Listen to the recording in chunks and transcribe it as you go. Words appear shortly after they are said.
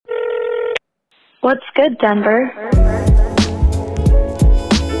What's good, Denver?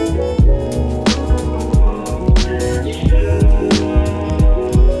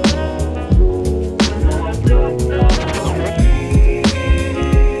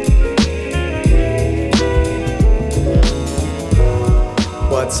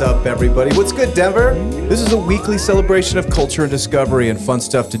 What's up, everybody? What's good, Denver? This is a weekly celebration of culture and discovery and fun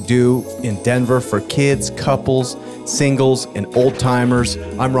stuff to do in Denver for kids, couples, singles, and old-timers.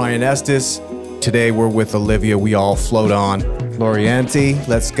 I'm Ryan Estes. Today, we're with Olivia. We all float on. Lorienti,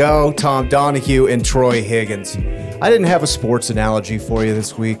 let's go. Tom Donahue and Troy Higgins. I didn't have a sports analogy for you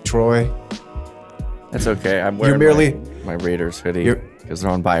this week, Troy. That's okay. I'm wearing my Raiders hoodie because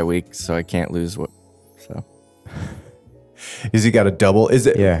they're on bye week, so I can't lose. Is he got a double? Is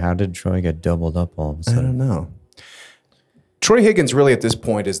it? Yeah, how did Troy get doubled up all of a I sudden? don't know. Troy Higgins really at this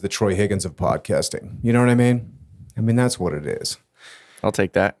point is the Troy Higgins of podcasting. You know what I mean? I mean, that's what it is. I'll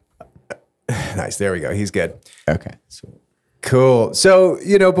take that. Nice. There we go. He's good. Okay. So Cool. So,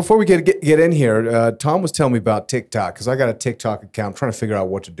 before we get in here, Tom was telling me about TikTok because I got a TikTok account. I'm trying to figure out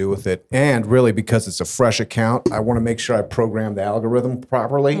what to do with it. And really, because it's a fresh account, I want to make sure I program the algorithm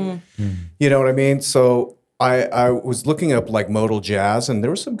properly. You know what I mean? So I was looking up like modal jazz, and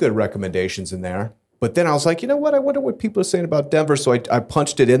there were some good recommendations in there. But then I was like, you know what? I wonder what people are saying about Denver. So I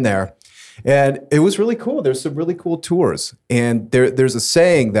punched it in there, and it was really cool. There's some really cool tours. And there's a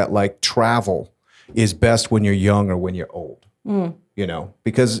saying that like travel is best when you're young or when you're old.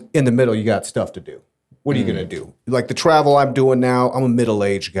 Because in the middle, you got stuff to do. What are you going to do? Like the travel I'm doing now, I'm a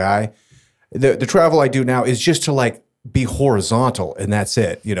middle-aged guy. The travel I do now is just to like be horizontal, and that's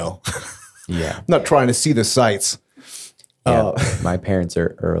it, yeah. I'm not trying to see the sights. Yeah, my parents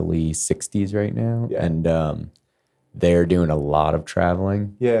are early 60s right now, and they're doing a lot of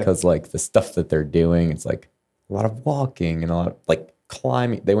traveling. Yeah. Because like the stuff that they're doing, it's like a lot of walking and a lot of like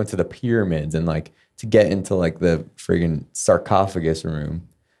climbing. They went to the pyramids and like to get into like the friggin' sarcophagus room,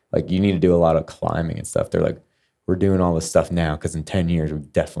 like you need to do a lot of climbing and stuff. They're like, we're doing all this stuff now because in 10 years we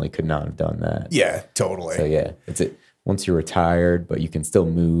definitely could not have done that. Yeah, totally. So yeah, it's it. Once you're retired, but you can still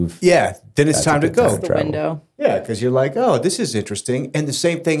move. Yeah, then it's time to go. The window. Yeah, because you're like, oh, this is interesting. And the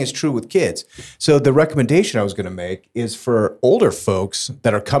same thing is true with kids. So the recommendation I was going to make is for older folks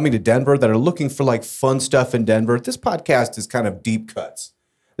that are coming to Denver, that are looking for like fun stuff in Denver. This podcast is kind of deep cuts.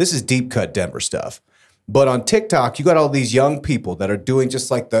 This is deep cut Denver stuff. But on TikTok, you got all these young people that are doing just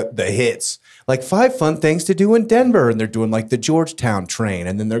like the hits, like 5 fun things to do in Denver. And they're doing like the Georgetown train.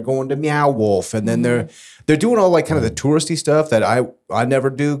 And then they're going to Meow Wolf. And then they're doing all like kind of the touristy stuff that I never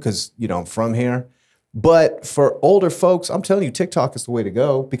do because, I'm from here. But for older folks, I'm telling you, TikTok is the way to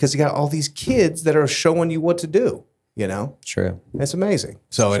go because you got all these kids that are showing you what to do, True. It's amazing.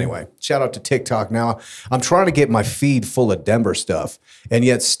 So anyway, shout out to TikTok. Now, I'm trying to get my feed full of Denver stuff, and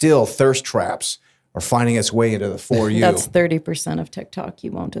yet still thirst traps are finding its way into the For You. That's 30% of TikTok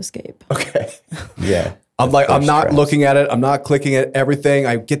you won't escape. Okay. Yeah. I'm not looking at it. I'm not clicking at everything.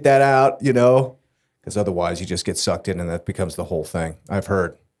 I get that out, because otherwise you just get sucked in and that becomes the whole thing. I've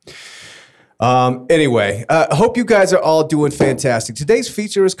heard. Anyway, hope you guys are all doing fantastic. Today's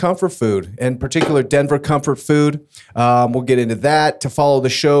feature is comfort food, in particular Denver comfort food. We'll get into that. To follow the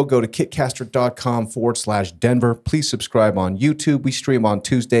show, go to kitcaster.com/Denver. Please subscribe on YouTube. We stream on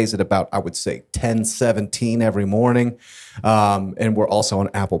Tuesdays at about, I would say, 10:17 every morning. And we're also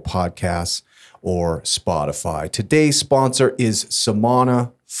on Apple Podcasts or Spotify. Today's sponsor is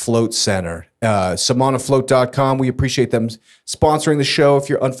Samana Float Center. SamanaFloat.com. We appreciate them sponsoring the show. If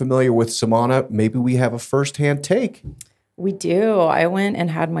you're unfamiliar with Samana, maybe we have a firsthand take. We do. I went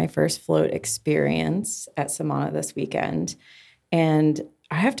and had my first float experience at Samana this weekend. And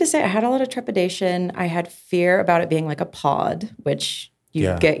I have to say, I had a lot of trepidation. I had fear about it being like a pod, which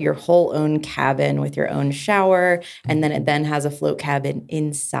you get your whole own cabin with your own shower. And then it then has a float cabin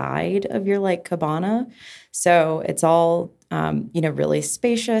inside of your like cabana. So it's all, really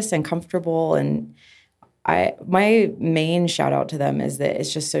spacious and comfortable. And my main shout out to them is that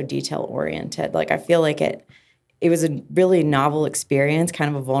it's just so detail oriented. Like I feel like it was a really novel experience,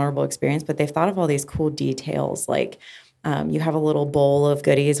 kind of a vulnerable experience, but they've thought of all these cool details. Like you have a little bowl of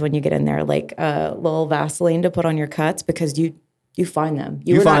goodies when you get in there, like a little Vaseline to put on your cuts because you find them.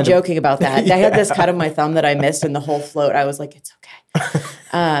 You were not joking about that. I had this cut of my thumb that I missed in the whole float. I was like, it's okay.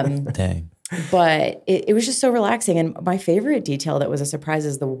 Dang. But it was just so relaxing. And my favorite detail that was a surprise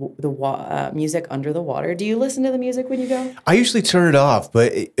is the music under the water. Do you listen to the music when you go? I usually turn it off,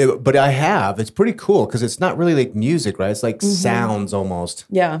 but I have. It's pretty cool because it's not really like music, right? It's like sounds almost.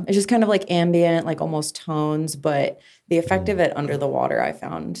 Yeah, it's just kind of like ambient, like almost tones. But the effect of it under the water I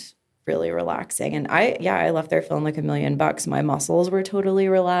found really relaxing. And I left there feeling like $1,000,000. My muscles were totally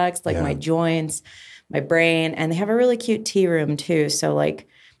relaxed, like my joints, my brain, and they have a really cute tea room too. So like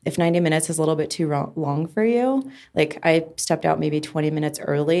if 90 minutes is a little bit too long for you, like I stepped out maybe 20 minutes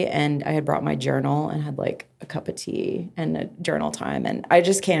early and I had brought my journal and had like a cup of tea and a journal time. And I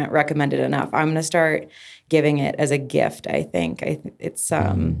just can't recommend it enough. I'm going to start giving it as a gift. I think it's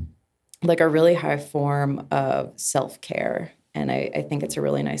like a really high form of self-care. And I think it's a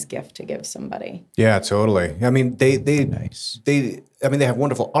really nice gift to give somebody. Yeah, totally. I mean, they have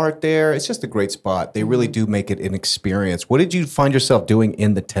wonderful art there. It's just a great spot. They really do make it an experience. What did you find yourself doing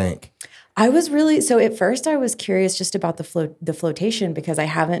in the tank? I was so at first I was curious just about the flotation because I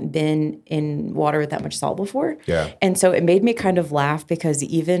haven't been in water with that much salt before. Yeah. And so it made me kind of laugh because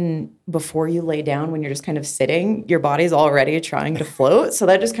even before you lay down, when you're just kind of sitting, your body's already trying to float. So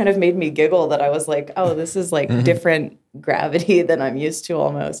that just kind of made me giggle that I was like, oh, this is like different gravity than I'm used to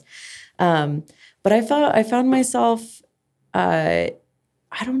almost. But I found myself, I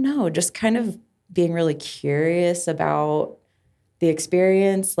don't know, just kind of being really curious about the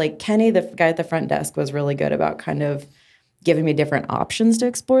experience. Like Kenny, the guy at the front desk, was really good about kind of giving me different options to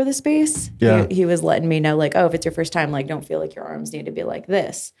explore the space. Yeah. He was letting me know, like, oh, if it's your first time, like, don't feel like your arms need to be like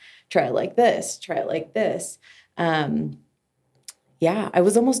this. Try it like this. Try it like this. Yeah, I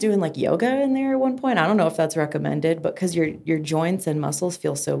was almost doing like yoga in there at one point. I don't know if that's recommended, but because your joints and muscles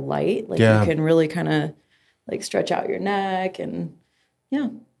feel so light, like you can really kind of like stretch out your neck and yeah.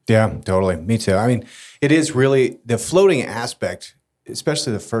 Yeah, totally. Me too. I mean, it is really the floating aspect,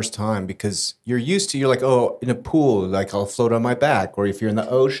 especially the first time, because you're like, oh, in a pool, like I'll float on my back, or if you're in the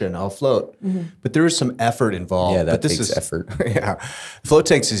ocean, I'll float. But there is some effort involved. Yeah, that but takes effort. Yeah, float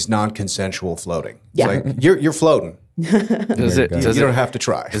tanks is non-consensual floating. It's Yeah. like you're floating. You don't have to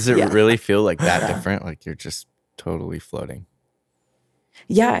try. Does it really feel like that different? Like you're just totally floating?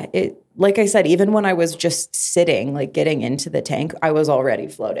 Yeah, like I said, even when I was just sitting, like getting into the tank, I was already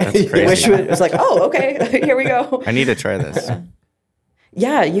floating. That's crazy. Which was like, oh, okay, here we go. I need to try this.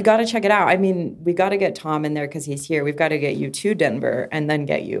 Yeah, you got to check it out. I mean, we got to get Tom in there because he's here. We've got to get you to Denver and then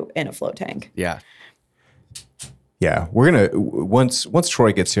get you in a float tank. Yeah. Yeah, we're gonna once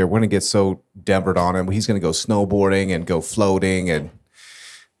Troy gets here, we're gonna get so Denvered on him. He's gonna go snowboarding and go floating, and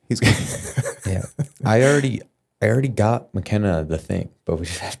he's gonna Yeah, I already got McKenna the thing, but we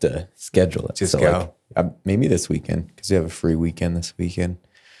just have to schedule it. Just go. Like, maybe this weekend because we have a free weekend this weekend.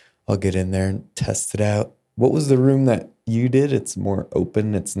 I'll get in there and test it out. What was the room that you did? It's more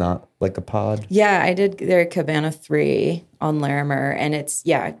open. It's not like a pod. Yeah, I did their Cabana 3 on Larimer, and it's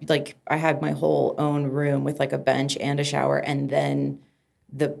like I had my whole own room with like a bench and a shower, and then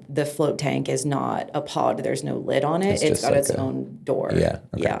the float tank is not a pod. There's no lid on it. It's got like its own door. Yeah.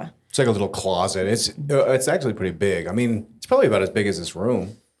 Okay. Yeah. It's like a little closet. It's actually pretty big. I mean, it's probably about as big as this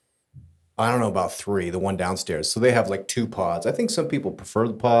room. I don't know about 3, the one downstairs. So they have like 2 pods. I think some people prefer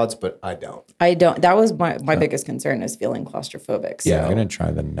the pods, but I don't. That was my biggest concern is feeling claustrophobic. Yeah, I'm gonna try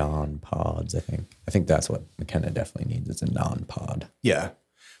the non-pods. I think that's what McKenna definitely needs. It's a non-pod. Yeah.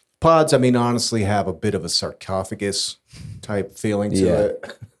 Pods, I mean, honestly have a bit of a sarcophagus type feeling to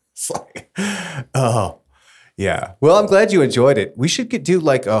it. It's like, oh, yeah. Well, I'm glad you enjoyed it. We should do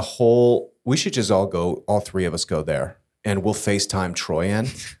like we should just all 3 of us go there, and we'll FaceTime Troy in.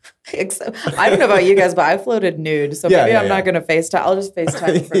 I don't know about you guys, but I floated nude, so maybe I'm not going to FaceTime. I'll just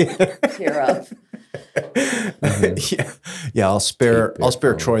FaceTime from here up. Yeah. I'll spare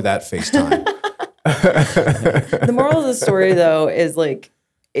Troy that FaceTime. The moral of the story, though, is like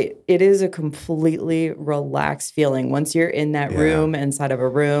it is a completely relaxed feeling once you're in that room, inside of a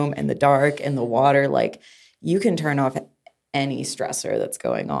room, in the dark, in the water. Like you can turn off any stressor that's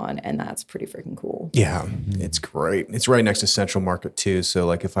going on, and that's pretty freaking cool. Yeah, it's great. It's right next to Central Market too. So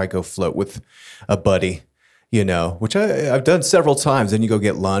like if I go float with a buddy, which I've done several times, then you go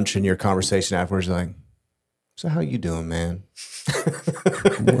get lunch and your conversation afterwards is like, so how you doing, man?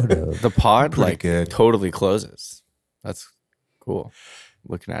 The pod good. Totally closes. That's cool.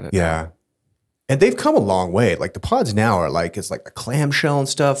 Looking at it. Yeah. And they've come a long way. Like the pods now are like, it's like a clamshell and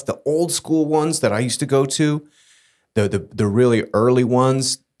stuff. The old school ones that I used to go to, the really early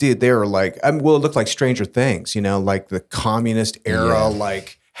ones, dude, they were like, it looked like Stranger Things, like the communist era,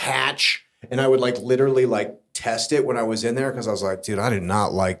 like hatch. And I would like literally like test it when I was in there because I was like, dude, I did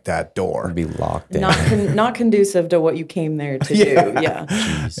not like that door. It'd be locked in. Not conducive to what you came there to do. Yeah.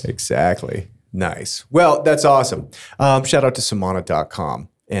 Jeez. Exactly. Nice. Well, that's awesome. Shout out to Samana.com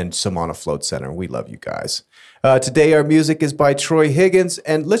and Samana Float Center. We love you guys. Today, our music is by Troy Higgins.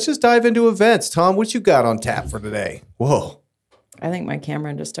 And let's just dive into events. Tom, what you got on tap for today? Whoa. I think my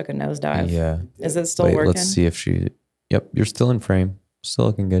camera just took a nosedive. Yeah. Is it still working? Let's see if yep, you're still in frame. Still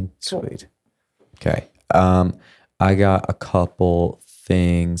looking good. Sweet. Okay. I got a couple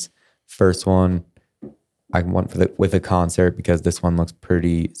things. First one, I went with a concert because this one looks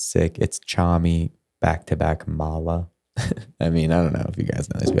pretty sick. It's Chami back-to-back Mala. I mean, I don't know if you guys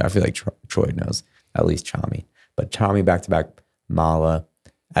know this, but I feel like Troy knows at least Chami. But Chami back-to-back Mala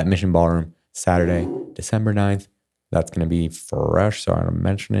at Mission Ballroom Saturday, December 9th. That's going to be fresh, so I'm going to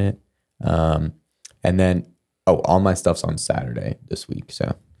mention it. And then, all my stuff's on Saturday this week.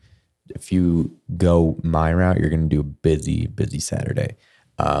 So if you go my route, you're going to do a busy Saturday.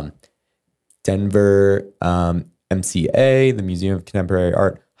 Denver MCA, the Museum of Contemporary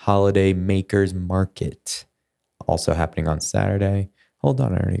Art Holiday Makers Market, also happening on Saturday. Hold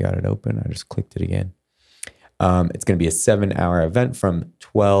on, I already got it open. I just clicked it again. It's going to be a 7-hour event from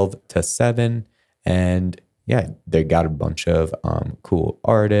 12 to 7. And yeah, they got a bunch of cool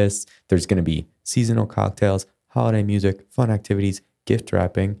artists. There's going to be seasonal cocktails, holiday music, fun activities, gift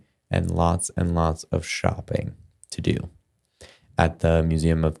wrapping, and lots of shopping to do at the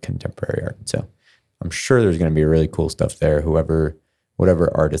Museum of Contemporary Art. So I'm sure there's going to be really cool stuff there.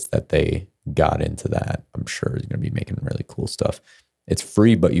 Whatever artist that they got into that, I'm sure is going to be making really cool stuff. It's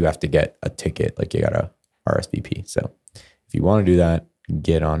free, but you have to get a ticket. Like, you got to RSVP. So if you want to do that,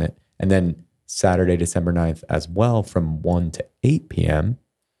 get on it. And then Saturday, December 9th as well, from 1 to 8 p.m.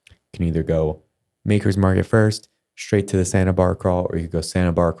 You can either go Maker's Market first, straight to the Santa Bar Crawl, or you go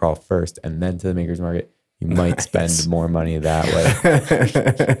Santa Bar Crawl first and then to the Maker's Market. You might spend more money that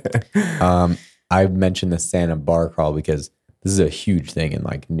way. I mentioned the Santa Bar Crawl because this is a huge thing in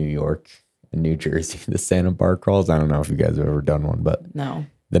like New York and New Jersey. The Santa Bar Crawls. I don't know if you guys have ever done one, but no.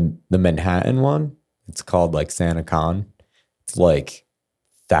 The Manhattan one, it's called like Santa Con. It's like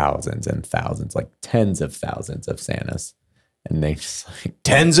thousands and thousands, like tens of thousands of Santas, and they just like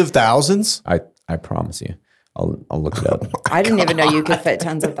tens of thousands. I promise you. I'll look it up. I didn't even know you could fit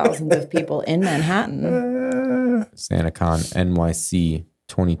tens of thousands of people in Manhattan. SantaCon NYC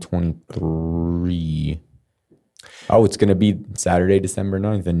 2023. Oh, it's going to be Saturday, December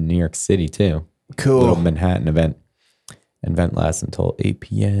 9th in New York City too. Cool. Little Manhattan event. Event lasts until 8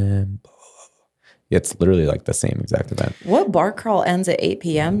 p.m. It's literally like the same exact event. What bar crawl ends at 8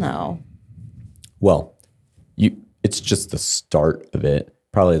 p.m. though? Well, it's just the start of it.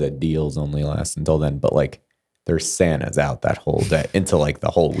 Probably the deals only last until then, but like, there's Santas out that whole day until like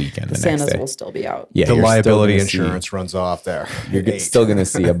the whole weekend. The Santas next day will still be out. Yeah, the liability insurance runs off there. You're still going to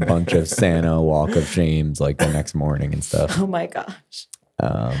see a bunch of Santa walk of shames like the next morning and stuff. Oh my gosh.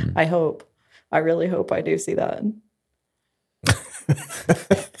 I hope. I really hope I do see that.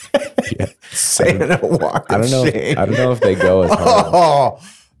 Yeah. Santa walk of shame. I don't know if they go as hard. Oh,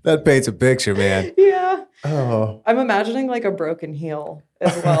 that paints a picture, man. Yeah. Oh. I'm imagining like a broken heel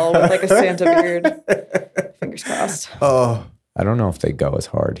as well with like a Santa beard. Fingers crossed. Oh. I don't know if they go as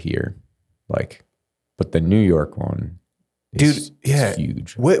hard here. Like, but the New York one is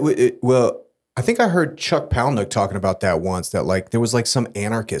huge. Well, I think I heard Chuck Palahniuk talking about that once, that like there was like some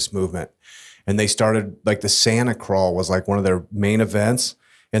anarchist movement and they started like the Santa Crawl was like one of their main events.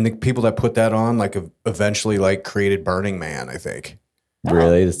 And the people that put that on like eventually like created Burning Man, I think.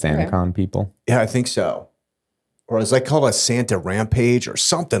 Really? The SantaCon people? Yeah, I think so. Or is that called a Santa Rampage or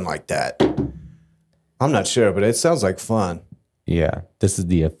something like that? I'm not sure, but it sounds like fun. Yeah. This is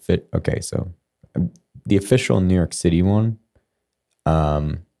the official New York City one.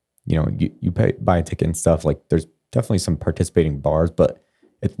 You buy a ticket and stuff. Like, there's definitely some participating bars, but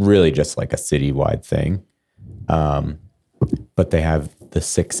it's really just like a citywide thing. But they have the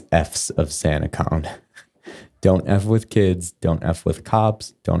 6 F's of SantaCon. Don't F with kids. Don't F with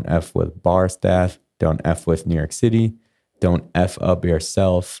cops. Don't F with bar staff. Don't F with New York City. Don't F up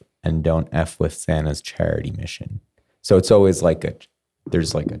yourself. And don't F with Santa's charity mission. So it's always like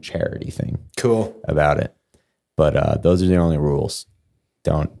there's like a charity thing. Cool. About it. But those are the only rules.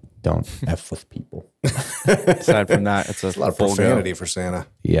 Don't F with people. Aside from that, it's a lot of profanity for Santa.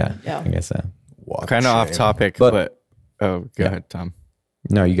 Yeah. I guess so. Kind of off topic, but go ahead, Tom.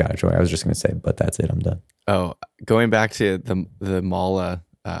 No, you got it, Joy. I was just going to say, but that's it. I'm done. Oh, going back to the Mala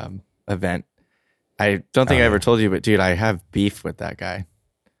event, I don't think I ever told you, but dude, I have beef with that guy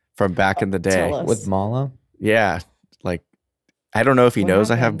from back in the day. With Mala? Yeah, like I don't know if he knows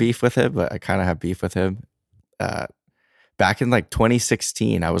I have beef with him, but I kind of have beef with him. Back in like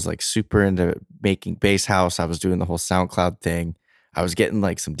 2016, I was like super into making bass house. I was doing the whole SoundCloud thing. I was getting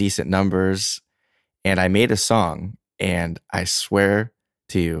like some decent numbers, and I made a song, and I swear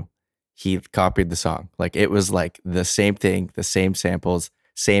to you, he copied the song. Like, it was like the same thing, the same samples,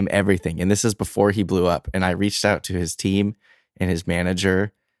 same everything. And this is before he blew up. And I reached out to his team and his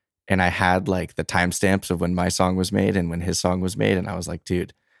manager, and I had like the timestamps of when my song was made and when his song was made. And I was like,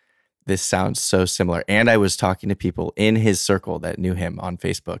 dude, this sounds so similar. And I was talking to people in his circle that knew him on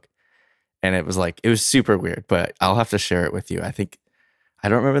Facebook. And it was super weird, but I'll have to share it with you. I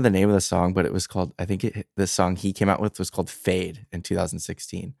don't remember the name of the song, but it was called, the song he came out with was called Fade in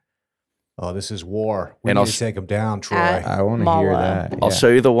 2016. Oh, this is war. We And need I'll to take him down, Troy. I want to hear Mala. that. I'll Yeah. show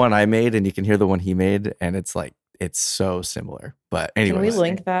you the one I made and you can hear the one he made. And it's like, it's so similar. But Can anyway. we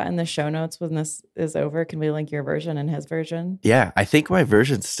link that in the show notes when this is over? Can we link your version and his version? Yeah, I think my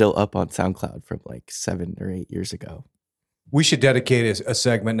version's still up on SoundCloud from like 7 or 8 years ago. We should dedicate a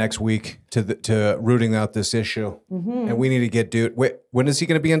segment next week to rooting out this issue. And we need to get dude. Wait, when is he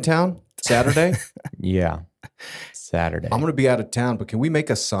going to be in town? Saturday? Yeah. Saturday. I'm going to be out of town, but can we make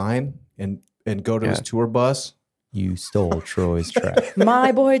a sign and go to his tour bus? You stole Troy's track.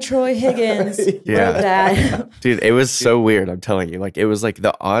 My boy Troy Higgins wrote that. Dude, it was so weird, I'm telling you. Like, it was like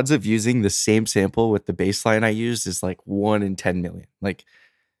the odds of using the same sample with the bass line I used is like 1 in 10 million. Like,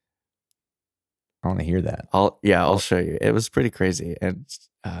 I want to hear that. I'll show you. It was pretty crazy. And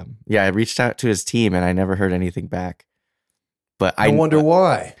I reached out to his team and I never heard anything back. But I wonder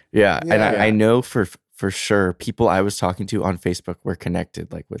why. Yeah, Yeah. and I know for sure people I was talking to on Facebook were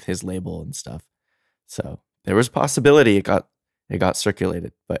connected, like with his label and stuff. So there was a possibility it got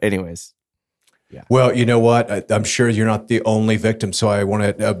circulated. But anyways, yeah. Well, you know what? I'm sure you're not the only victim, so I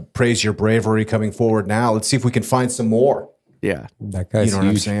want to praise your bravery coming forward now. Let's see if we can find some more. Yeah. That guy's You know what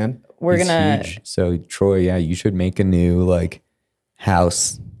I'm huge. saying? We're He's gonna huge. So Troy, yeah, you should make a new like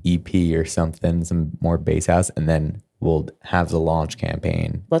house EP or something, some more bass house, and then we'll have the launch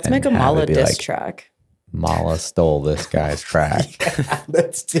campaign. let's and make a have Mala it be diss like, track. Mala stole this guy's track.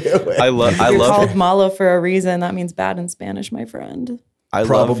 Let's do it. I You're love called Mala for a reason. That means bad in Spanish, my friend. I love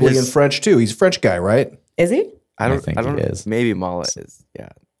Probably his, in French too. He's a French guy, right? Is he? I think he is. Maybe Mala is. Yeah.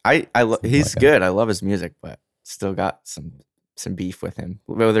 He's like good. I love his music, but still got some beef with him,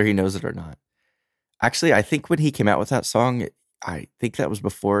 whether he knows it or not. Actually, I think when he came out with that song, I think that was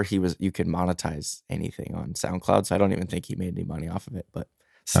before you could monetize anything on SoundCloud. So I don't even think he made any money off of it, but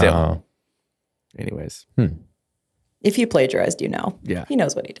still. Oh, Anyways. If you plagiarized, you know. Yeah. He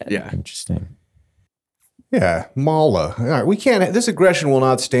knows what he did. Yeah. interesting. Yeah, Mala. All right, we can't. This aggression will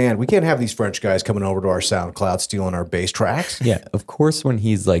not stand. We can't have these French guys coming over to our SoundCloud stealing our bass tracks. Yeah, of course, when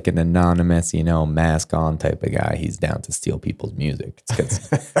he's like an anonymous, mask on type of guy, he's down to steal people's music. It's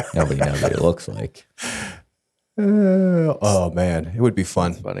because nobody knows what he looks like. Oh man, it would be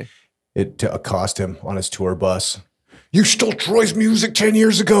fun. Funny. To accost him on his tour bus. You stole Troy's music 10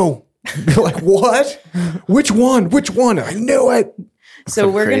 years ago. Be like, what? Which one? Which one? I knew it. So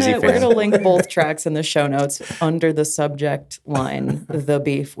Some we're crazy gonna fan. link both tracks in the show notes under the subject line "The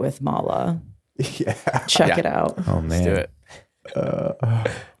Beef with Mala." Yeah. Check it out. Oh Let's man, do it. Yeah,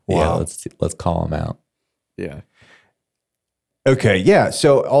 Wow. let's call him out. Yeah. Okay, yeah.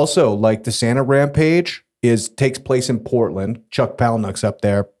 So also, like the Santa Rampage takes place in Portland. Chuck Palahniuk's up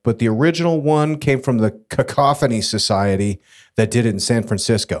there, but the original one came from the Cacophony Society that did it in San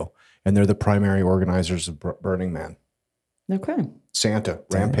Francisco, and they're the primary organizers of Burning Man. Okay, Santa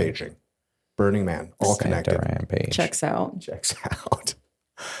rampaging, Burning Man, all Santa connected. Rampage. checks out. Checks out.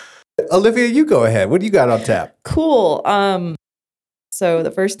 Olivia, you go ahead. What do you got on tap? Cool. So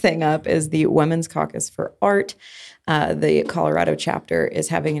the first thing up is the Women's Caucus for Art. The Colorado chapter is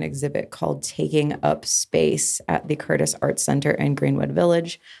having an exhibit called Taking Up Space at the Curtis Arts Center in Greenwood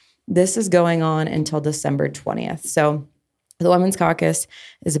Village. This is going on until December 20th. So the Women's Caucus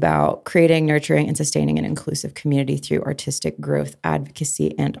is about creating, nurturing, and sustaining an inclusive community through artistic growth,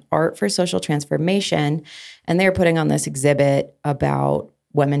 advocacy, and art for social transformation. And they're putting on this exhibit about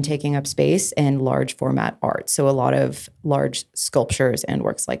women taking up space in large format art. So a lot of large sculptures and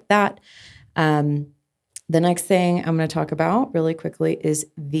works like that. The next thing I'm going to talk about really quickly is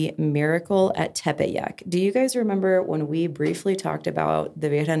the miracle at Tepeyac. Do you guys remember when we briefly talked about the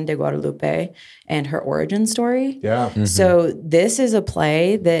Virgen de Guadalupe and her origin story? Yeah. So this is a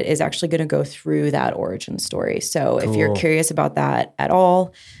play that is actually going to go through that origin story. So if you're curious about that at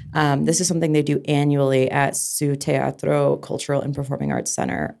all, this is something they do annually at Su Teatro Cultural and Performing Arts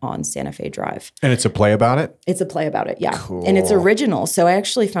Center on Santa Fe Drive. And it's a play about it? It's a play about it, yeah. And it's original. So I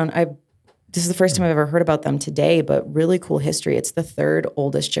actually this is the first time I've ever heard about them today, but really cool history. It's the third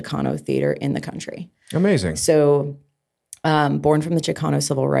oldest Chicano theater in the country. Amazing. So born from the Chicano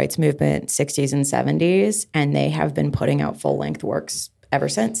civil rights movement, 60s and 70s, and they have been putting out full-length works ever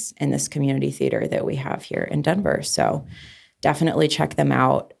since in this community theater that we have here in Denver. So definitely check them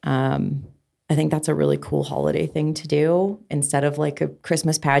out. I think that's a really cool holiday thing to do instead of like a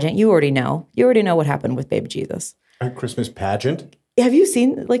Christmas pageant. You already know what happened with baby Jesus. A Christmas pageant? have you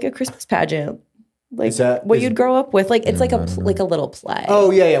seen like a Christmas pageant? Like Is that- what is- you'd grow up with? Like it's like a little play.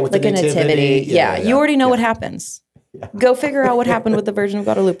 Oh yeah, with like the a nativity. Yeah, you already know what happens. Go figure out what happened with the Virgin of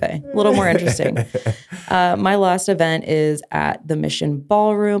Guadalupe. A little more interesting. My last event is at the Mission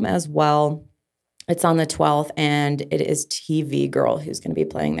Ballroom as well. It's on the 12th, and it is TV Girl who's going to be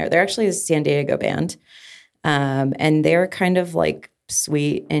playing there. They're actually a San Diego band, and they're kind of like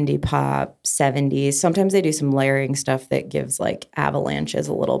sweet indie pop 70s. Sometimes they do some layering stuff that gives like avalanches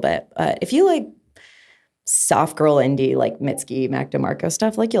a little bit. But if you like soft girl indie like Mitski, Mac DeMarco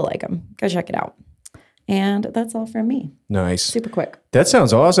stuff, like you'll like them. Go check it out. And that's all from me. Nice. Super quick. That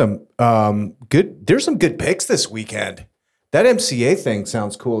sounds awesome. Good. There's some good picks this weekend. That MCA thing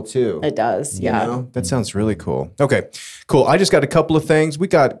sounds cool too. It does. Yeah. You know? That sounds really cool. Okay, cool. I just got a couple of things. We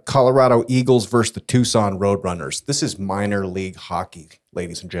got Colorado Eagles versus the Tucson Roadrunners. This is minor league hockey,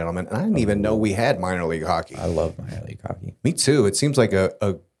 ladies and gentlemen. And I didn't even know we had minor league hockey. I love minor league hockey. Me too. It seems like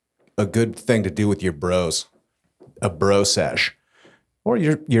a good thing to do with your bros. A bro sesh. Or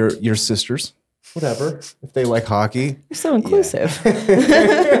your sisters. Whatever. If they like hockey. You're so inclusive.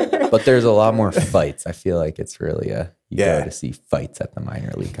 But there's a lot more fights. I feel like it's really you Yeah. go to see fights at the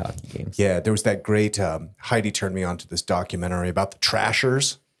minor league hockey games. Yeah, there was that great Heidi turned me on to this documentary about the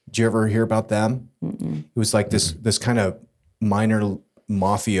Trashers. Did you ever hear about them? It was like this kind of minor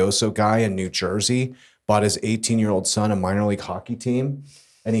mafioso guy in New Jersey bought his 18-year-old son a minor league hockey team,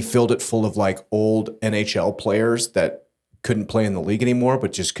 and he filled it full of like old NHL players that couldn't play in the league anymore,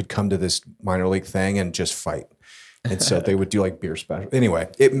 but just could come to this minor league thing and just fight. And so they would do like beer special. Anyway,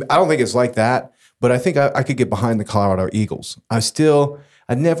 I don't think it's like that, but I think I could get behind the Colorado Eagles.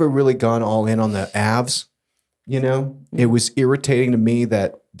 I'd never really gone all in on the Avs. You know, it was irritating to me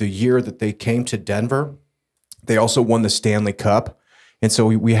that the year that they came to Denver, they also won the Stanley Cup. And so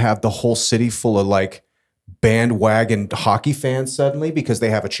we have the whole city full of like bandwagon hockey fans suddenly because they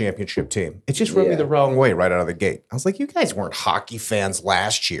have a championship team. It just rubbed me the wrong way right out of the gate. I was like, you guys weren't hockey fans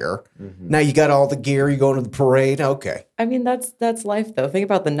last year. Now you got all the gear, you go to the parade. Okay. I mean, that's life though. Think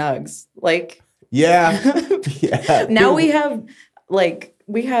about the Nugs. Like, Yeah. Yeah. now we have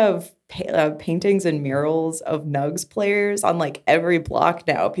paintings and murals of Nugs players on like every block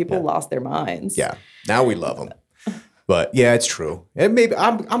now. People lost their minds. Yeah. Now we love them. But yeah, it's true. And maybe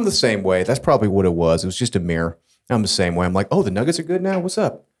I'm the same way. That's probably what it was. It was just a mirror. I'm the same way. I'm like, oh, the Nuggets are good now. What's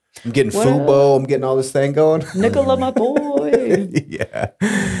up? I'm getting Fubo. I'm getting all this thing going. Nicola, my boy. Yeah.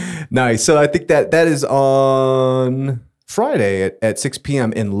 Nice. So I think that is on Friday at 6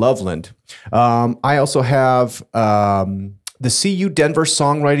 p.m. in Loveland. I also have the CU Denver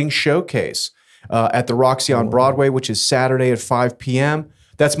Songwriting Showcase at the Roxy on Broadway, which is Saturday at 5 p.m.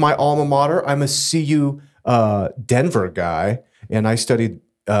 That's my alma mater. I'm a CU Denver guy, and I studied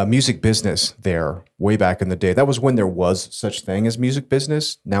music business there way back in the day. That was when there was such thing as music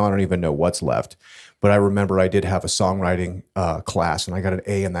business. Now I don't even know what's left. But I remember I did have a songwriting class, and I got an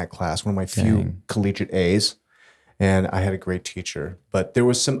A in that class, one of my few collegiate A's. And I had a great teacher. But there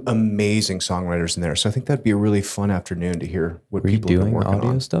was some amazing songwriters in there. So I think that'd be a really fun afternoon to hear what Were you people have been doing working audio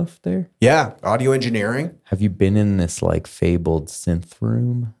on. stuff there? Yeah, audio engineering. Have you been in this like fabled synth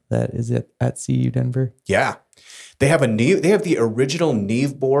room that is at CU Denver? Yeah. They have the original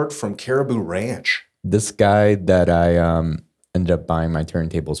Neve board from Caribou Ranch. This guy that I ended up buying my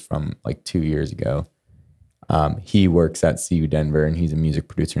turntables from like 2 years ago, he works at CU Denver and he's a music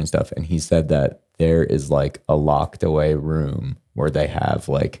producer and stuff. And he said that there is like a locked away room where they have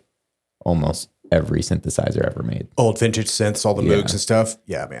like almost every synthesizer ever made. Old vintage synths, all the Moogs and stuff.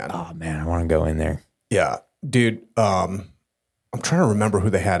 Yeah, man. Oh man, I want to go in there. Yeah. Dude, I'm trying to remember who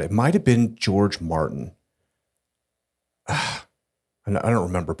they had. It might have been George Martin. I don't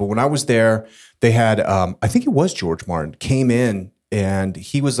remember. But when I was there, they had, I think it was George Martin, came in and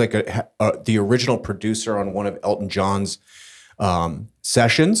he was like the original producer on one of Elton John's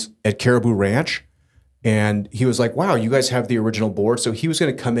sessions at Caribou Ranch. And he was like, wow, you guys have the original board. So he was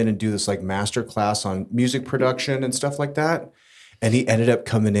going to come in and do this like master class on music production and stuff like that. And he ended up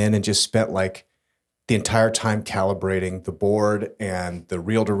coming in and just spent like the entire time calibrating the board and the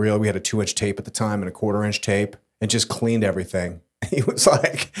reel-to-reel. We had a 2-inch tape at the time and a 1/4-inch tape and just cleaned everything. He was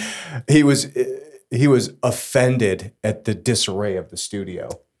like, he was offended at the disarray of the studio.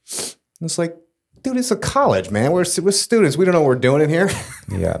 It's like, dude, it's a college, man. We're students. We don't know what we're doing in here.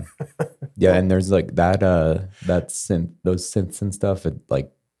 Yeah. Yeah. And there's like that synth, those synths and stuff.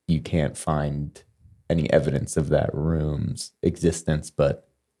 Like you can't find any evidence of that room's existence, but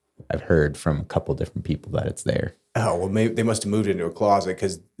I've heard from a couple different people that it's there. Oh, well, maybe they must have moved into a closet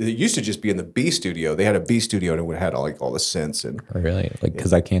because it used to just be in the B studio. They had a B studio and it had all the synths and Really? Like,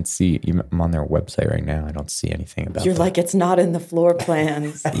 because I can't see, I'm on their website right now. I don't see anything about You're that. like, it's not in the floor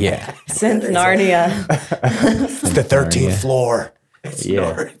plans. Yeah. Synth Narnia. it's the 13th Narnia. floor. It's,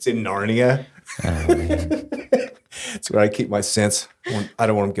 Yeah. it's in Narnia. Oh, man. It's where I keep my synths. I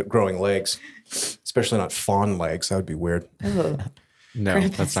don't want them growing legs, especially not fawn legs. That would be weird. Oh. No,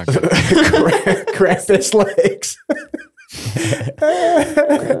 that's not good. Krampus legs.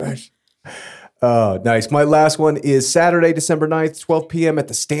 Krampus. Oh, nice. My last one is Saturday, December 9th, 12 p.m. at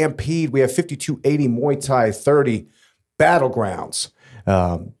the Stampede. We have 5280 Muay Thai 30 Battlegrounds.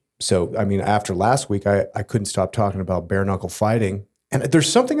 So, I mean, after last week, I couldn't stop talking about bare knuckle fighting. And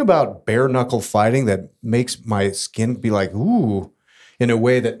there's something about bare knuckle fighting that makes my skin be like, ooh, in a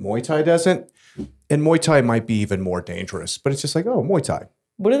way that Muay Thai doesn't. And Muay Thai might be even more dangerous, but it's just like, oh, Muay Thai.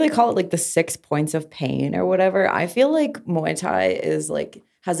 What do they call it? Like the 6 points of pain or whatever. I feel like Muay Thai is like,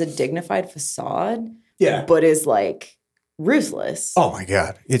 has a dignified facade. Yeah. But is like ruthless. Oh my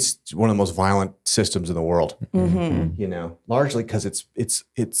God. It's one of the most violent systems in the world, Mm-hmm. you know, largely because it's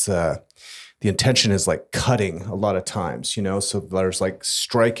the intention is like cutting a lot of times, you know, so there's like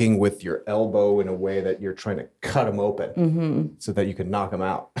striking with your elbow in a way that you're trying to cut them open so that you can knock them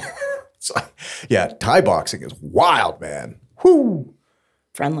out. So, yeah, Thai boxing is wild, man. Whoo.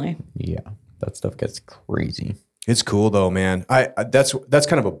 Friendly. Yeah. That stuff gets crazy. It's cool though, man. I that's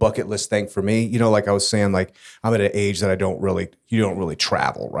kind of a bucket list thing for me. You know, like I was saying, like I'm at an age that you don't really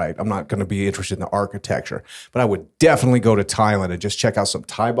travel, right? I'm not going to be interested in the architecture, but I would definitely go to Thailand and just check out some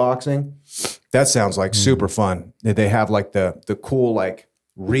Thai boxing. That sounds like super fun. They have like the cool like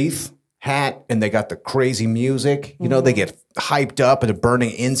wreath hat and they got the crazy music. You know, they get hyped up and they're burning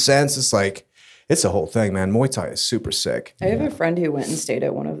incense. It's like, it's a whole thing, man. Muay Thai is super sick. I have a friend who went and stayed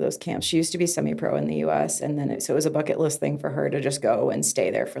at one of those camps. She used to be semi-pro in the U.S. and then so it was a bucket list thing for her to just go and stay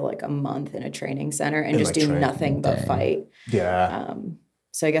there for like a month in a training center and just like do nothing but fight. Yeah.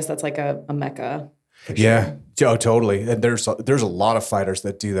 So I guess that's like a mecca. Yeah. Oh, totally. And there's a lot of fighters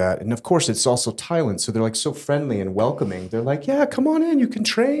that do that. And of course, it's also Thailand. So they're like so friendly and welcoming. They're like, yeah, come on in. You can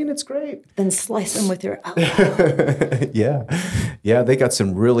train. It's great. Then slice them with your elbow. Yeah. Yeah. They got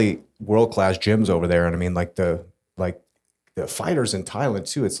some really world-class gyms over there. And I mean, like the fighters in Thailand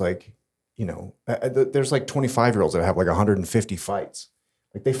too. It's like, you know, there's like 25-year-olds that have like 150 fights.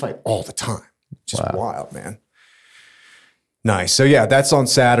 Like they fight all the time. Just wild, man. Nice. So yeah, that's on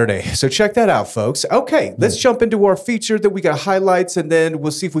Saturday. So check that out, folks. Okay, let's jump into our feature that we got highlights and then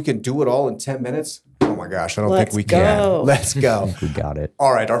we'll see if we can do it all in 10 minutes. Oh my gosh, I don't think we can. Let's go. I think we got it.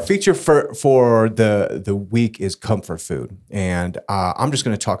 All right, our feature for the week is comfort food. And I'm just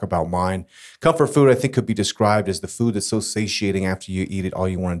going to talk about mine. Comfort food, I think, could be described as the food that's so satiating after you eat it, all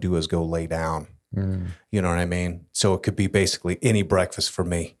you want to do is go lay down. You know what I mean? So it could be basically any breakfast for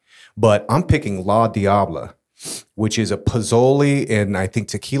me. But I'm picking La Diabla, which is a pozole and I think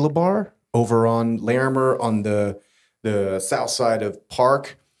tequila bar over on Larimer on the south side of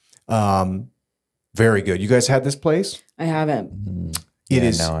Park. Very good. You guys had this place? I haven't.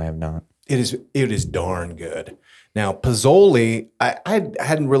 No, I have not. It is darn good. Now, pozole, I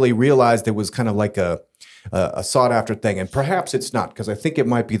hadn't really realized it was kind of like a sought after thing, and perhaps it's not because I think it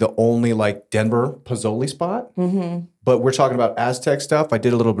might be the only like Denver pozole spot. Mm-hmm. But we're talking about Aztec stuff. I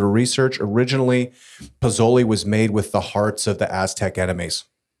did a little bit of research. Originally, pozole was made with the hearts of the Aztec enemies.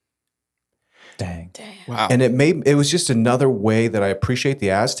 Dang. Wow. And it was just another way that I appreciate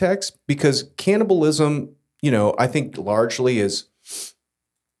the Aztecs because cannibalism, you know, I think largely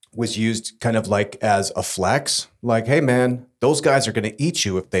was used kind of like as a flex. Like, hey man, those guys are going to eat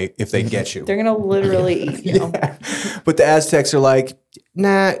you if they get you. They're going to literally eat you. Yeah. But the Aztecs are like,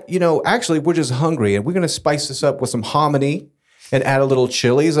 nah, you know, actually we're just hungry and we're going to spice this up with some hominy and add a little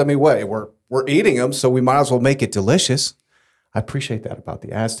chilies. I mean, what? We're eating them, so we might as well make it delicious. I appreciate that about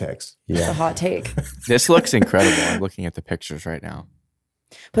the Aztecs. It's a hot take. This looks incredible. I'm looking at the pictures right now.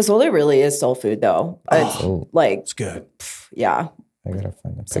 Pozole really is soul food though. It's like, It's good. yeah, I gotta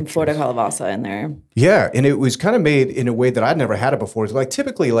find the some pictures. Florida Calabasa in there. Yeah, and it was kind of made in a way that I'd never had it before. It's like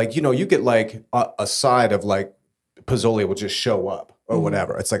typically, like, you know, you get like a side of like pozole will just show up or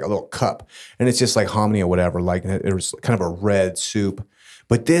whatever. It's like a little cup, and it's just like hominy or whatever. Like it was kind of a red soup.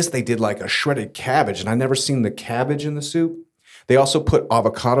 But this, they did like a shredded cabbage, and I never seen the cabbage in the soup. They also put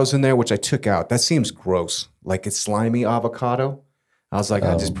avocados in there, which I took out. That seems gross, like it's slimy avocado. I was like,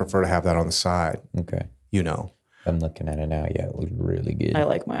 I just prefer to have that on the side. Okay. You know. I'm looking at it now. Yeah, it looks really good. I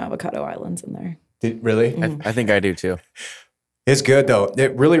like my avocado islands in there. Really? I think I do too. It's good though.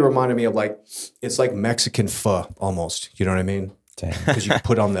 It really reminded me of like, it's like Mexican pho almost. You know what I mean? because you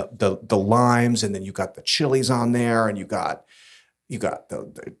put on the limes, and then you got the chilies on there, and you got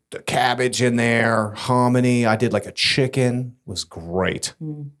the cabbage in there, hominy. I did like a chicken. It was great.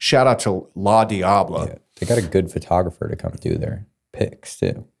 Shout out to La Diabla. Yeah, they got a good photographer to come do their pics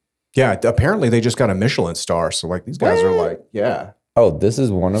too. Yeah, apparently they just got a Michelin star. So like these guys are like, yeah. Oh, this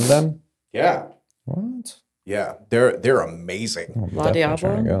is one of them? Yeah. What? Yeah, they're amazing. I'm La definitely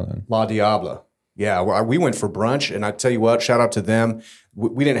trying to Diablo? go then. La Diabla. Yeah, well, we went for brunch, and I tell you what, shout out to them.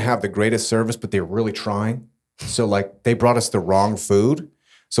 We didn't have the greatest service, but they were really trying. So like they brought us the wrong food.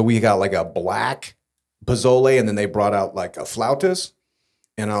 So we got like a black pozole, and then they brought out like a flautas.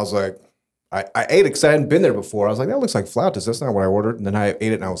 And I was like, I ate it because I hadn't been there before. I was like, that looks like flautas. That's not what I ordered. And then I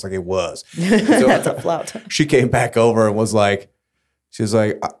ate it, and I was like, it was. That's a flauta. She came back over and was like, we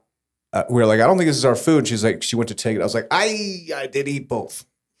were like, I don't think this is our food. She's like, she went to take it. I was like, I did eat both.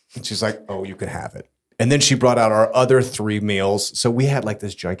 And she's like, oh, you can have it. And then she brought out our other 3 meals. So we had like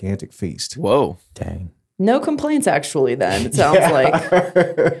this gigantic feast. Whoa. Dang. No complaints, actually, then. It sounds like.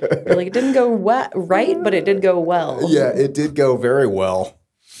 You're like, it didn't go right, but it did go well. Yeah, it did go very well.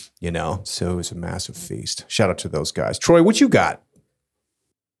 So it was a massive feast. Shout out to those guys. Troy, what you got?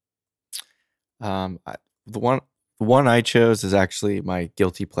 The one I chose is actually my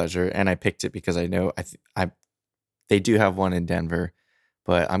guilty pleasure, and I picked it because I know they do have one in Denver,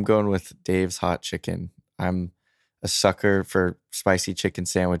 but I'm going with Dave's Hot Chicken. I'm a sucker for spicy chicken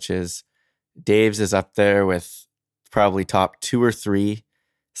sandwiches. Dave's is up there with probably top 2 or 3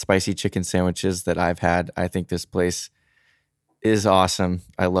 spicy chicken sandwiches that I've had. I think this place is awesome.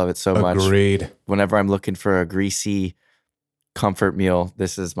 I love it so much. Agreed. Whenever I'm looking for a greasy comfort meal,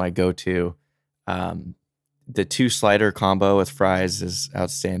 this is my go-to. The 2 slider combo with fries is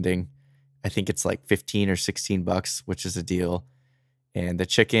outstanding. I think it's like $15 or $16, which is a deal. And the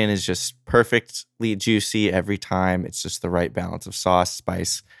chicken is just perfectly juicy every time. It's just the right balance of sauce,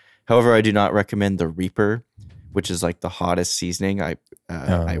 spice. However, I do not recommend the Reaper, which is like the hottest seasoning. I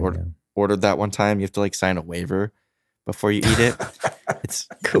ordered that one time. You have to like sign a waiver before you eat it. It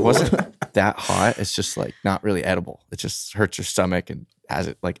wasn't that hot. It's just like not really edible. It just hurts your stomach, and has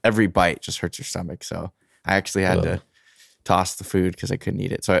it like every bite just hurts your stomach. So I actually had to toss the food because I couldn't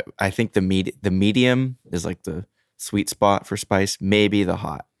eat it. So I think the medium is like the sweet spot for spice. Maybe the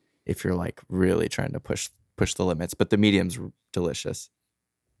hot if you're like really trying to push the limits. But the medium's delicious.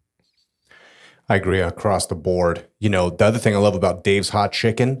 I agree across the board. The other thing I love about Dave's Hot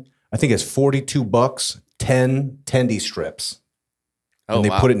Chicken, I think it's $42, 10 tendy strips. And they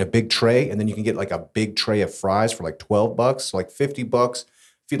put it in a big tray, and then you can get like a big tray of fries for like $12, so like $50.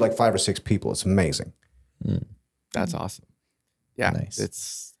 Feed like 5 or 6 people. It's amazing. That's awesome. Yeah, Nice.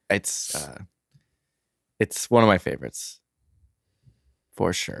 It's one of my favorites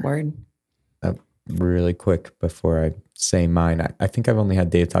for sure. Word. Really quick before I say mine, I think I've only had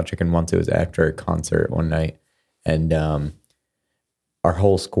Dave's Hot Chicken once. It was after a concert one night, and our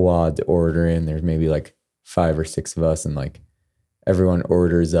whole squad's ordering. There's maybe like 5 or 6 of us, and like everyone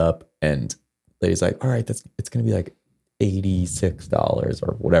orders up, and lady's like, all right, it's gonna be like $86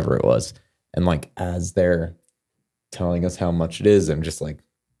 or whatever it was. And like as they're telling us how much it is, I'm just like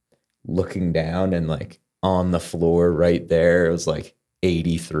looking down, and like on the floor right there, it was like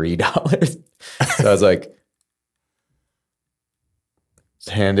 $83. So I was like,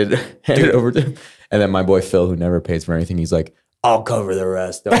 hand it over to him. And then my boy Phil, who never pays for anything, he's like, I'll cover the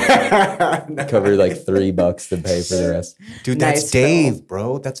rest. Don't worry. Cover like $3 to pay for the rest. Dude, that's Nice, Dave, Phil.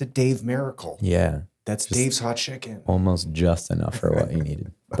 bro. That's a Dave miracle. Yeah. That's Just Dave's Hot Chicken. Almost just enough for what you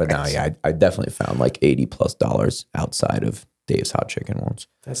needed. But no, yeah, I definitely found like $80+ outside of Dave's Hot Chicken once,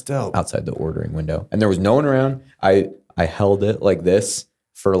 That's dope. outside the ordering window. And there was no one around. I held it like this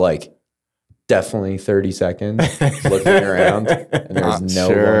for like definitely 30 seconds, looking around, and there was no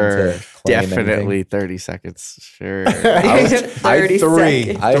one to claim Definitely anything. 30 seconds. Sure. I 30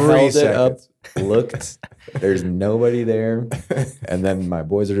 seconds. I Three held it seconds. up, looked, there's nobody there. And then my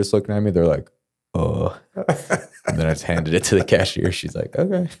boys are just looking at me. They're like, oh. And then I just handed it to the cashier. She's like,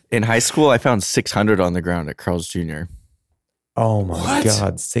 okay. In high school, I found 600 on the ground at Carl's Jr. Oh my What?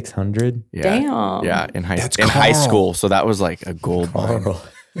 God, 600? Yeah. Damn. Yeah, in high That's high Carl. school. So that was like a gold mine. Carl.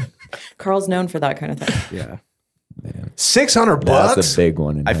 Carl's known for that kind of thing. Yeah. $600. That's a big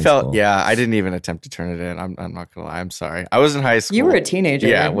one in I high felt, school. yeah, I didn't even attempt to turn it in. I'm not going to lie. I'm sorry. I was in high school. You were a teenager.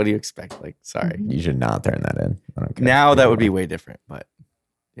 Yeah. right? What do you expect? Like, sorry. You should not turn that in. I don't care. Now that would be way different, but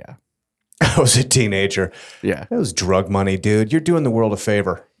yeah. I was a teenager. Yeah. That was drug money, dude. You're doing the world a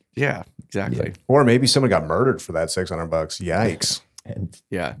favor. Yeah, exactly. Or maybe someone got murdered for that $600. Yikes. And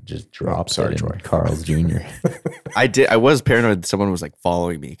Yeah. just dropped sorry, it in Troy. Carl's Jr. I was paranoid that someone was like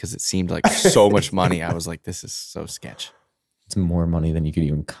following me because it seemed like so much money. I was like, this is so sketch. It's more money than you could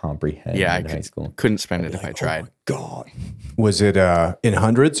even comprehend Yeah, in high school. couldn't spend it if I tried. God. Was it in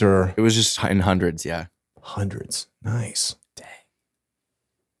hundreds or It was just in hundreds. Yeah. hundreds? Nice.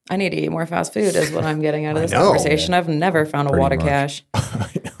 I need to eat more fast food is what I'm getting out of this I know. conversation. I've never found a Pretty water much. cache. I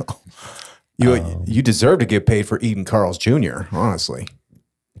know. You deserve to get paid for eating Carl's Jr., honestly.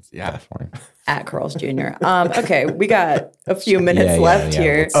 Yeah. Definitely. At Carl's Jr. Okay, we got a few minutes Yeah, left yeah,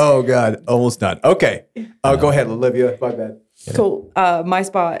 here. let's- Oh, God. Almost done. Okay. Go ahead, Olivia. My bad. Cool. My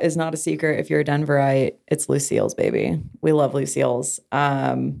spot is not a secret. If you're a Denverite, it's Lucille's, baby. We love Lucille's.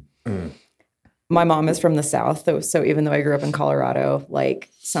 My mom is from the South, so even though I grew up in Colorado, like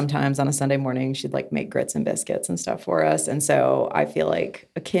sometimes on a Sunday morning, she'd like make grits and biscuits and stuff for us. And so I feel like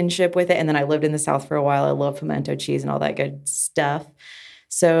a kinship with it. And then I lived in the South for a while. I love pimento cheese and all that good stuff.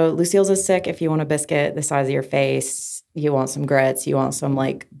 So Lucille's is sick. If you want a biscuit the size of your face, you want some grits, you want some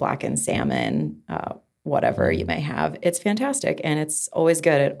like blackened salmon, whatever you may have. It's fantastic. And it's always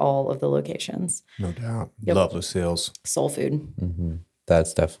good at all of the locations. No doubt. Yep. Love Lucille's. Soul food. Mm-hmm.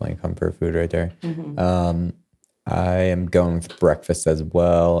 That's definitely comfort food right there. I am going with breakfast as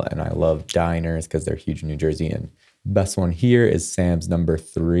well, and I love diners because they're huge in New Jersey. And best one here is Sam's number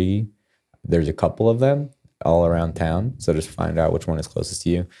 3. There's a couple of them all around town, so just find out which one is closest to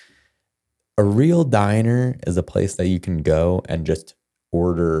you. A real diner is a place that you can go and just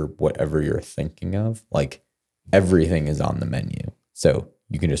order whatever you're thinking of. Like everything is on the menu, so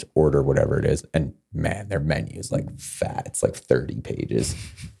you can just order whatever it is. And man, their menu is like fat. It's like 30 pages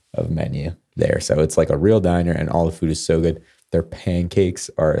of menu there. So it's like a real diner and all the food is so good. Their pancakes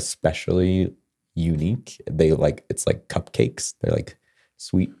are especially unique. It's like cupcakes. They're like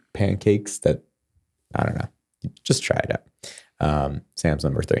sweet pancakes that, I don't know. Just try it out. Sam's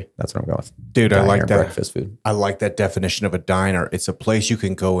number 3. That's what I'm going with. Dude, I Diner, like that. breakfast food. I like that definition of a diner. It's a place you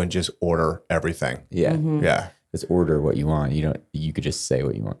can go and just order everything. Yeah. Yeah. Just order what you want. You could just say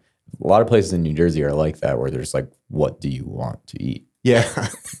what you want. A lot of places in New Jersey are like that, where there's like, what do you want to eat? Yeah.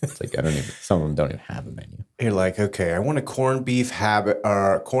 It's like, some of them don't even have a menu. You're like, okay, I want a corned beef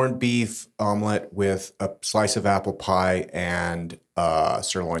omelet with a slice of apple pie and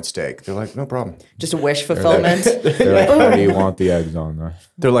sirloin steak. They're like, no problem. Just a wish fulfillment. They're like, how do you want the eggs on there?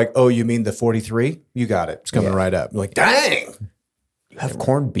 They're like, oh, you mean the 43? You got it. It's coming right up. You're like, dang. You have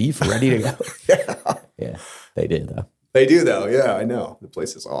corned beef ready to go. Yeah, they did though. They do though. Yeah, I know. The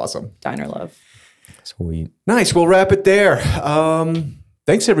place is awesome. Diner love. Sweet. Nice. We'll wrap it there.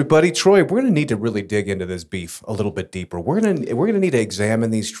 Thanks everybody. Troy, we're gonna need to really dig into this beef a little bit deeper. We're gonna need to examine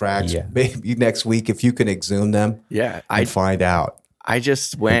these tracks. Yeah. Maybe next week if you can exhume them. Yeah. And find out. I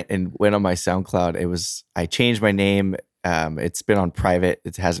just went on my SoundCloud. I changed my name. It's been on private.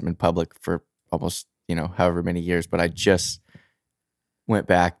 It hasn't been public for almost, however many years, but I just went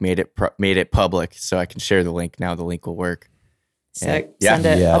back, made it public so I can share the link now. The link will work. Sick. Yeah. Send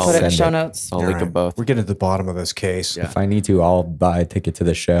it. Yeah, I'll put it in the send show it. notes. I'll link them both. We're getting to the bottom of this case. Yeah. If I need to, I'll buy a ticket to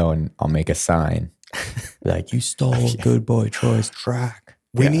the show and I'll make a sign. Be like, you stole Good Boy Troy's track.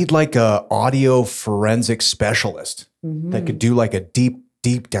 We need like a audio forensic specialist that could do like a deep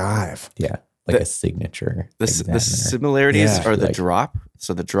dive. Yeah, like a signature. The examiner. similarities Yeah. are the Like- drop.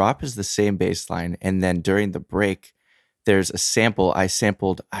 So the drop is the same bass line. And then during the break, there's a sample. I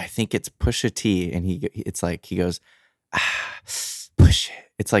sampled, I think it's Pusha T. And he goes, push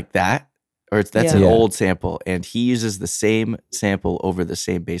it. It's like that. Or that's an Yeah. old sample. And he uses the same sample over the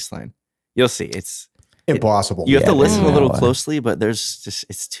same bass line. You'll see. It's Impossible. You have to Yeah, listen a there's little no way. closely, but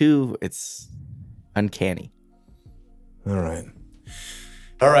it's uncanny. All right.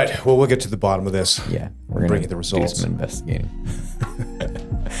 All right. Well, we'll get to the bottom of this. Yeah, Bring gonna you the do results. some investigating.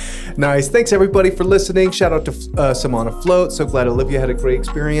 Nice. Thanks everybody for listening. Shout out to Some on a Float. So glad Olivia had a great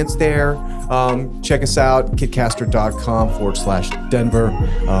experience there. Check us out,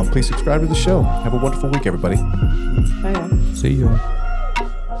 kitcaster.com/Denver. Please subscribe to the show. Have a wonderful week, everybody. Bye, y'all. See you.